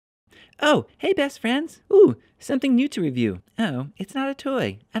Oh, hey, best friends. Ooh, something new to review. Oh, it's not a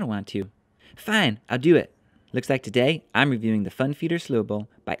toy. I don't want to. Fine, I'll do it. Looks like today I'm reviewing the Fun Feeder Slo Bowl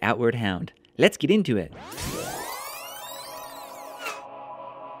by Hound. Let's get into it.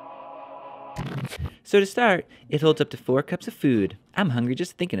 So to start, it holds up to 4 cups of food. I'm hungry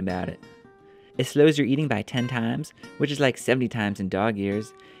just thinking about it. It slows your eating by 10 times, which is like 70 times in dog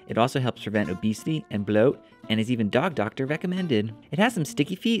years. It also helps prevent obesity and bloat, and is even dog doctor recommended. It has some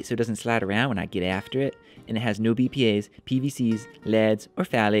sticky feet so it doesn't slide around when I get after it, and it has no BPAs, PVCs, leads, or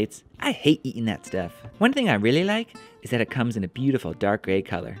phthalates. I hate eating that stuff. One thing I really like is that it comes in a beautiful dark gray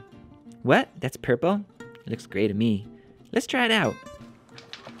color. What? That's purple? It looks gray to me. Let's try it out.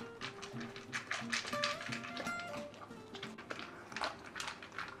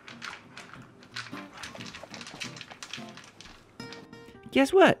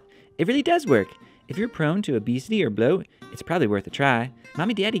 Guess what? It really does work. If you're prone to obesity or bloat, it's probably worth a try.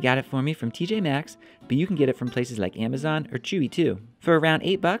 Mommy Daddy got it for me from TJ Maxx, but you can get it from places like Amazon or Chewy too. For around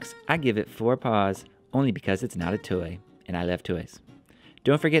 $8, I give it 4 paws, only because it's not a toy, and I love toys.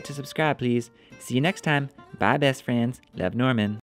 Don't forget to subscribe, please. See you next time. Bye, best friends. Love, Norman.